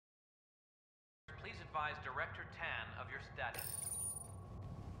advise Director Tan of your status.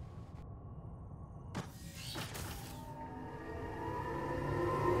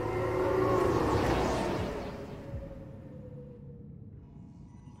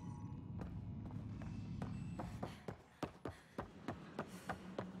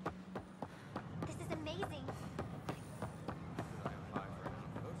 This is amazing.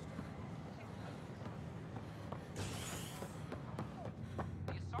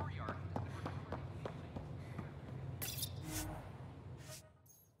 The Asari arc has been recovered.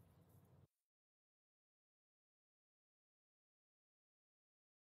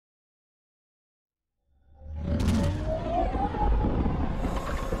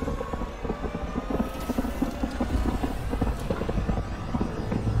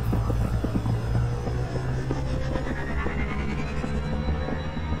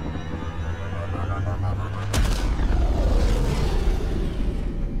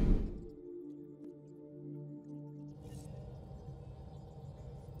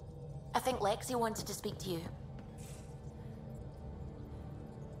 I think Lexi wanted to speak to you.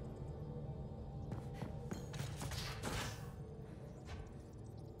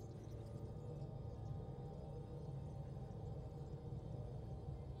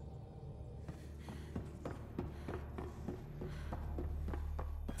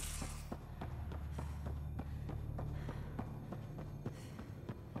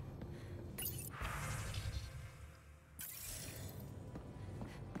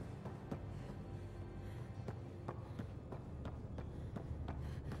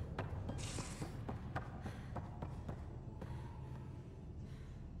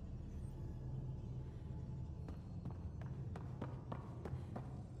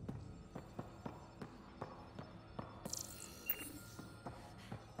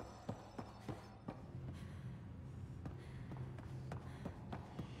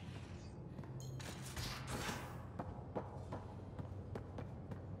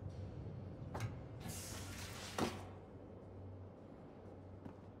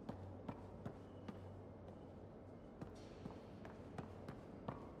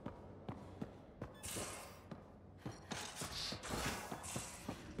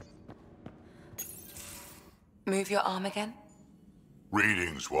 Move your arm again?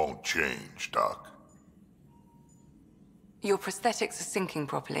 Readings won't change, Doc. Your prosthetics are syncing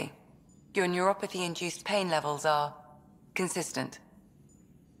properly. Your neuropathy-induced pain levels are consistent.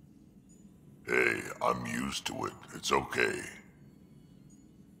 Hey, I'm used to it. It's okay.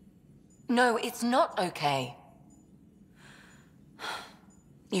 No, it's not okay.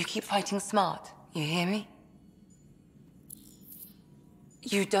 You keep fighting smart, you hear me?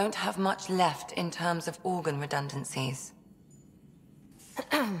 You don't have much left in terms of organ redundancies.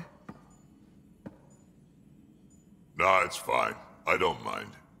 Nah, it's fine. I don't mind.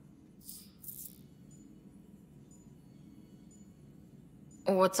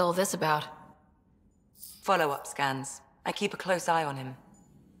 What's all this about? Follow-up scans. I keep a close eye on him.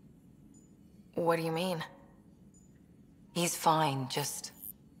 What do you mean? He's fine, just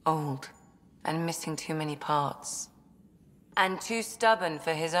old and missing too many parts. And too stubborn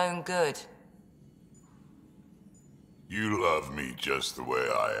for his own good. You love me just the way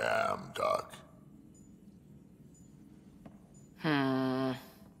I am, Doc.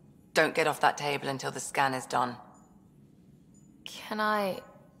 Don't get off that table until the scan is done. Can I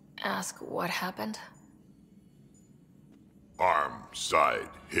ask what happened? Arm, side,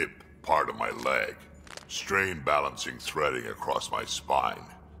 hip, part of my leg. Strain balancing threading across my spine.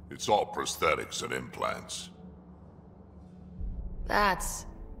 It's all prosthetics and implants. That's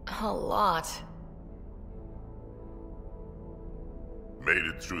a lot. Made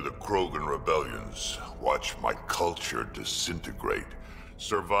it through the Krogan rebellions. Watched my culture disintegrate.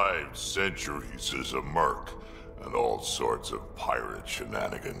 Survived centuries as a merc and all sorts of pirate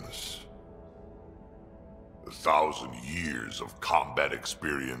shenanigans. 1,000 years of combat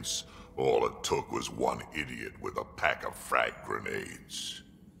experience, all it took was one idiot with a pack of frag grenades.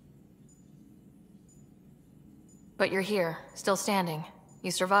 But you're here, still standing.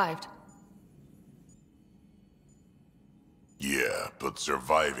 You survived. Yeah, but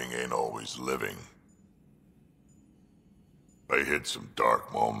surviving ain't always living. I hit some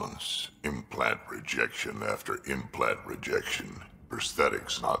dark moments. Implant rejection after implant rejection.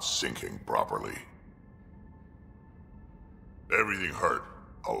 Prosthetics not syncing properly. Everything hurt.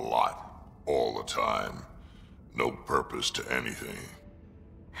 A lot. All the time. No purpose to anything.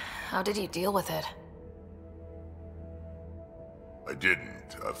 How did you deal with it? I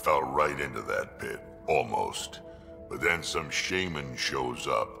didn't. I fell right into that pit. Almost. But then some shaman shows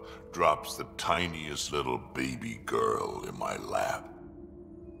up, drops the tiniest little baby girl in my lap.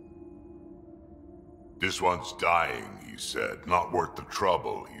 This one's dying, he said. Not worth the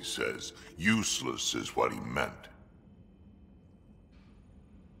trouble, he says. Useless is what he meant.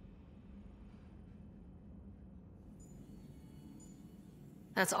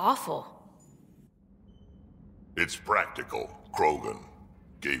 That's awful. It's practical. Krogan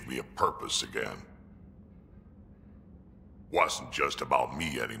gave me a purpose again. Wasn't just about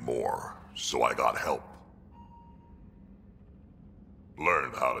me anymore, so I got help.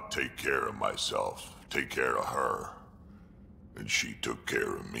 Learned how to take care of myself, take care of her. And she took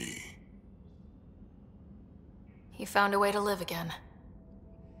care of me. You found a way to live again.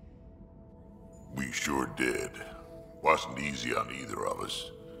 We sure did. Wasn't easy on either of us.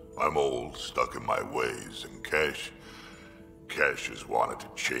 I'm old, stuck in my ways, and Cash has wanted to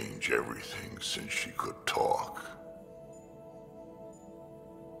change everything since she could talk.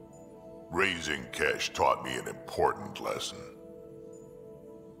 Raising Cash taught me an important lesson.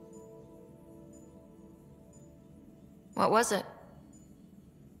 What was it?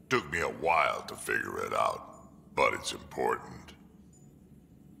 Took me a while to figure it out, but it's important.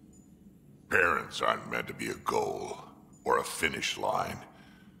 Parents aren't meant to be a goal or a finish line.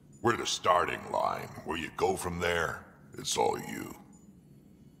 We're the starting line. Where you go from there, it's all you.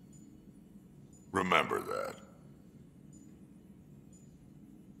 Remember that.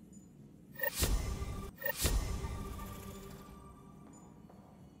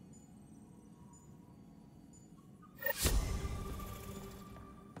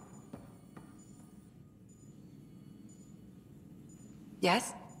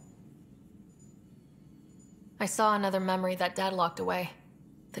 Yes? I saw another memory that Dad locked away.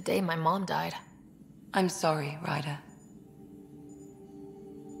 The day my mom died. I'm sorry, Ryder.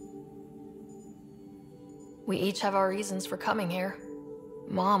 We each have our reasons for coming here.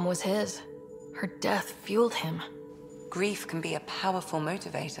 Mom was his. Her death fueled him. Grief can be a powerful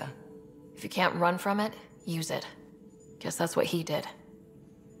motivator. If you can't run from it, use it. Guess that's what he did.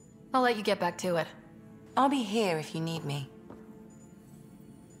 I'll let you get back to it. I'll be here if you need me.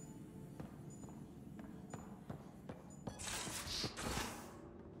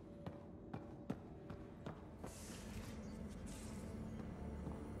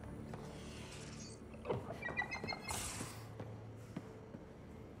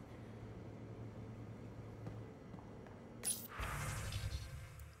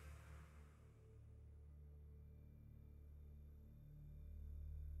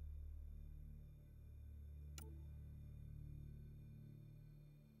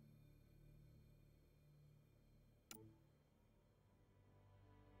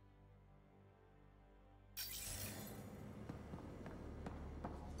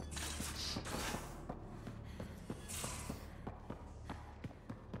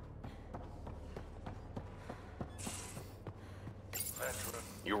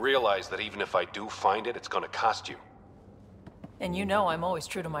 You realize that even if I do find it, it's gonna cost you. And you know I'm always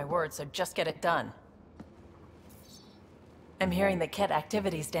true to my word, so just get it done. I'm hearing the Ket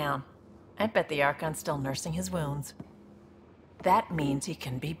activity's down. I bet the Archon's still nursing his wounds. That means he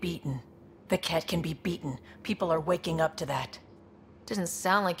can be beaten. The Ket can be beaten. People are waking up to that. Didn't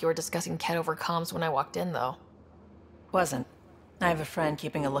sound like you were discussing Ket over comms when I walked in, though. Wasn't. I have a friend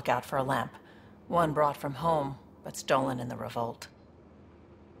keeping a lookout for a lamp. One brought from home, but stolen in the revolt.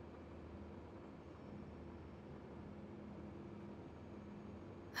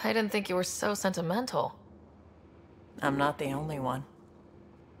 I didn't think you were so sentimental. I'm not the only one.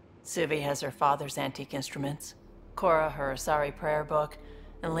 Suvi has her father's antique instruments, Cora her Asari prayer book,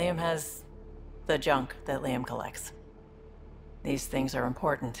 and Liam has the junk that Liam collects. These things are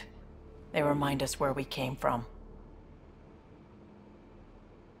important. They remind us where we came from.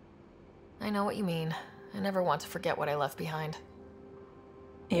 I know what you mean. I never want to forget what I left behind.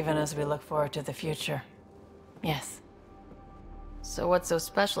 Even as we look forward to the future. Yes. So what's so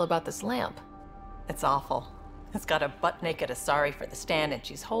special about this lamp? It's awful. It's got a butt-naked Asari for the stand, and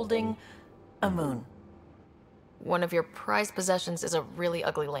she's holding a moon. One of your prized possessions is a really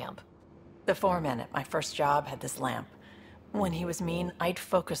ugly lamp. The foreman at my first job had this lamp. When he was mean, I'd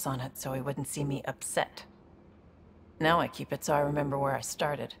focus on it so he wouldn't see me upset. Now I keep it so I remember where I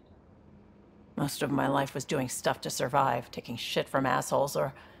started. Most of my life was doing stuff to survive, taking shit from assholes,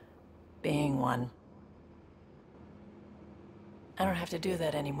 or being one. I don't have to do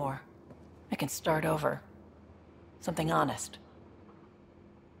that anymore. I can start over. Something honest.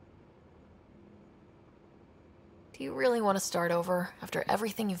 Do you really want to start over after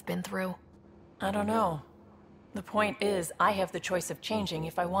everything you've been through? I don't know. The point is, I have the choice of changing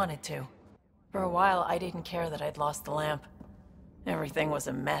if I wanted to. For a while, I didn't care that I'd lost the lamp. Everything was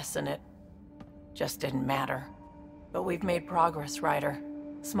a mess and it just didn't matter. But we've made progress, Ryder.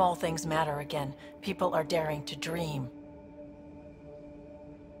 Small things matter again. People are daring to dream.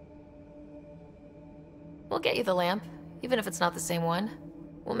 We'll get you the lamp, even if it's not the same one.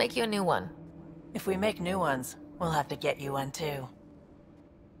 We'll make you a new one. If we make new ones, we'll have to get you one too.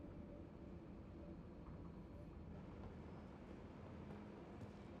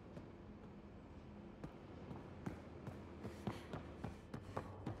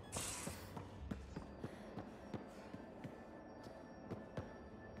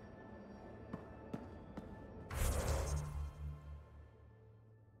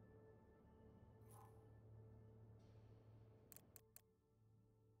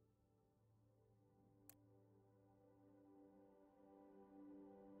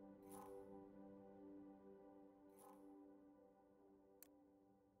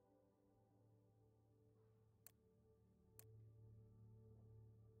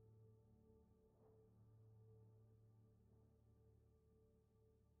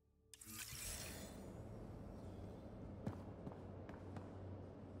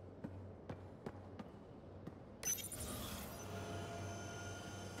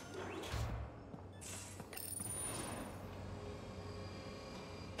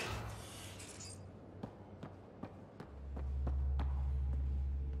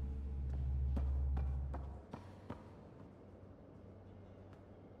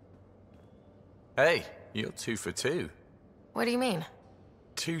 Hey, you're 2 for 2. What do you mean?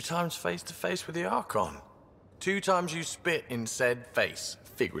 2 times face-to-face with the Archon. 2 times you spit in said face.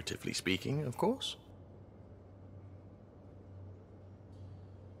 Figuratively speaking, of course.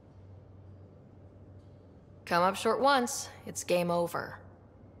 Come up short once, it's game over.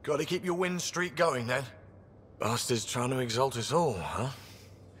 Gotta keep your win streak going, then. Bastard's trying to exalt us all, huh?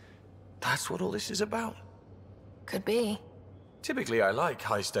 That's what all this is about. Could be. Typically, I like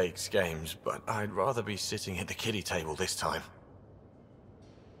high-stakes games, but I'd rather be sitting at the kiddie table this time.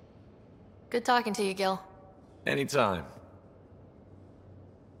 Good talking to you, Gil. Anytime.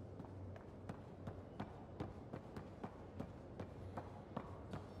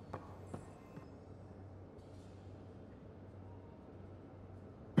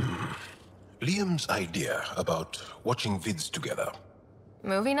 Liam's idea about watching vids together.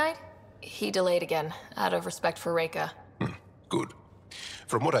 Movie night? He delayed again, out of respect for Reika. Good.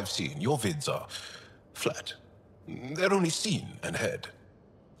 From what I've seen, your vids are flat. They're only seen and heard.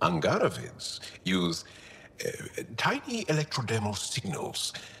 Angara vids use tiny electrodermal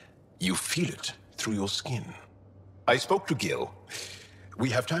signals. You feel it through your skin. I spoke to Gil. We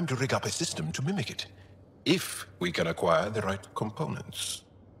have time to rig up a system to mimic it, if we can acquire the right components.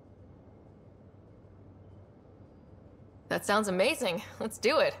 That sounds amazing. Let's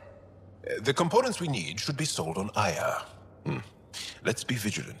do it. The components we need should be sold on Aya. Let's be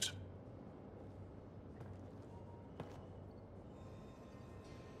vigilant.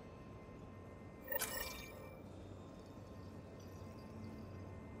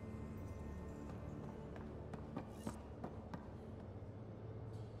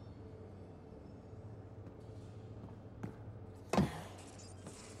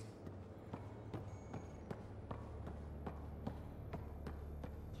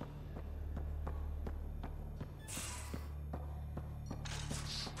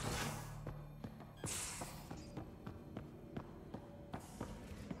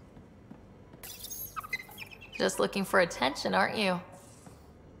 Just looking for attention, aren't you?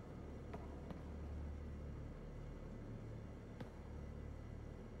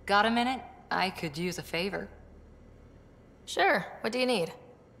 Got a minute? I could use a favor. Sure, what do you need?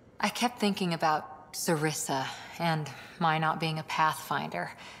 I kept thinking about Sarissa and my not being a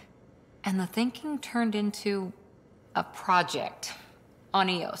pathfinder. And the thinking turned into a project on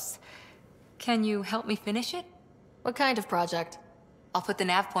Eos. Can you help me finish it? What kind of project? I'll put the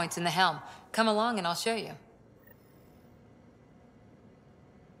nav points in the helm. Come along and I'll show you.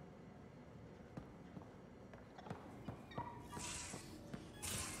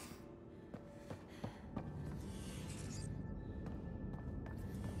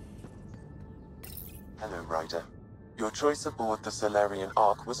 Hello, Ryder. Your choice aboard the Solarian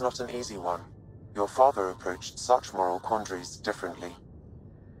Ark was not an easy one. Your father approached such moral quandaries differently.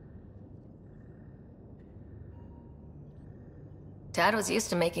 Dad was used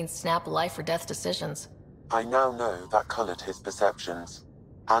to making snap life-or-death decisions. I now know that colored his perceptions.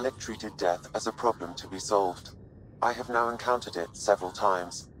 Alec treated death as a problem to be solved. I have now encountered it several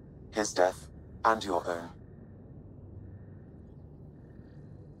times. His death, and your own.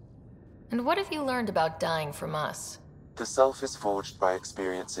 And what have you learned about dying from us? The self is forged by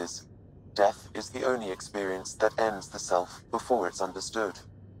experiences. Death is the only experience that ends the self before it's understood.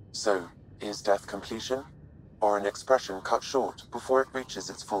 So, is death completion? or an expression cut short before it reaches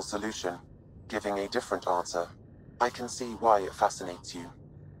its full solution, giving a different answer. I can see why it fascinates you.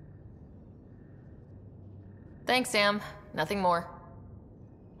 Thanks, Sam. Nothing more.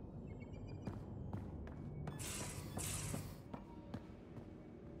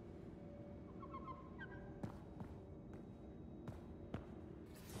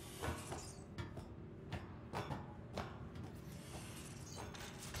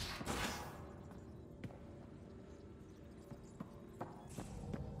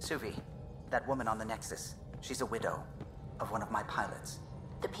 Suvi, that woman on the Nexus, she's a widow of one of my pilots.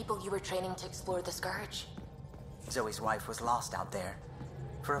 The people you were training to explore the Scourge? Zoe's wife was lost out there.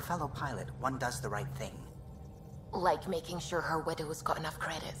 For a fellow pilot, one does the right thing. Like making sure her widow's got enough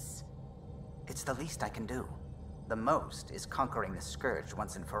credits? It's the least I can do. The most is conquering the Scourge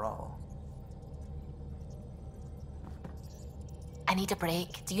once and for all. I need a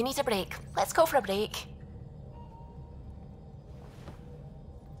break. Do you need a break? Let's go for a break.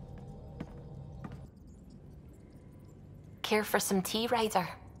 Care for some tea, Ryder?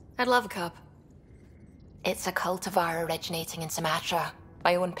 I'd love a cup. It's a cultivar originating in Sumatra.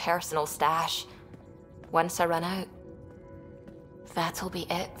 My own personal stash. Once I run out, that'll be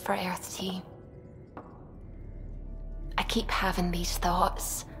it for Earth tea. I keep having these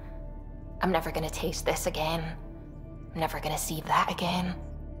thoughts. I'm never gonna taste this again. I'm never gonna see that again.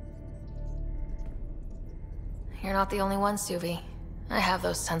 You're not the only one, Suvi. I have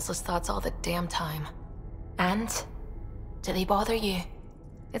those senseless thoughts all the damn time. And? Do they bother you?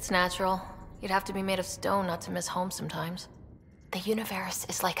 It's natural. You'd have to be made of stone not to miss home sometimes. The universe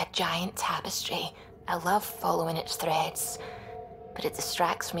is like a giant tapestry. I love following its threads, but it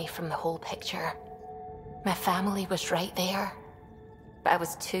distracts me from the whole picture. My family was right there, but I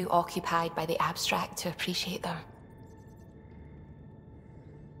was too occupied by the abstract to appreciate them.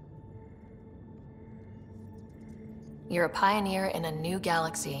 You're a pioneer in a new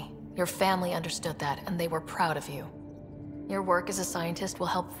galaxy. Your family understood that, and they were proud of you. Your work as a scientist will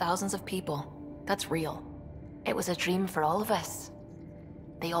help thousands of people. That's real. It was a dream for all of us.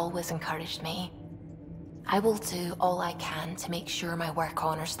 They always encouraged me. I will do all I can to make sure my work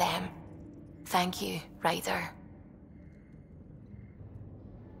honors them. Thank you, Ryder.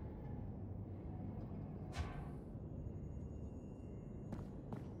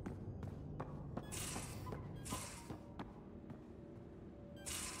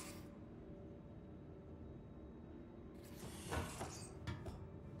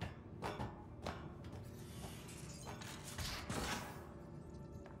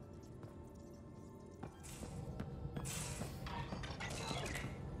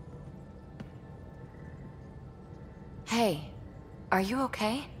 Hey, are you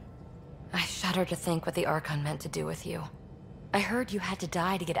okay? I shudder to think what the Archon meant to do with you. I heard you had to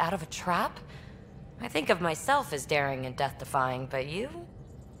die to get out of a trap. I think of myself as daring and death-defying, but you?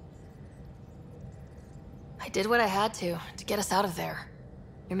 I did what I had to get us out of there.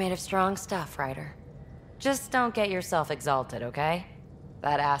 You're made of strong stuff, Ryder. Just don't get yourself exalted, okay?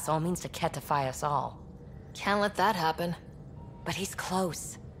 That asshole means to ketify us all. Can't let that happen. But he's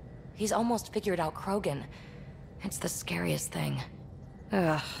close. He's almost figured out Krogan. It's the scariest thing.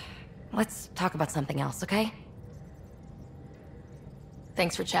 Ugh. Let's talk about something else, okay?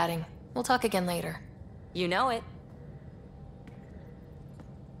 Thanks for chatting. We'll talk again later. You know it.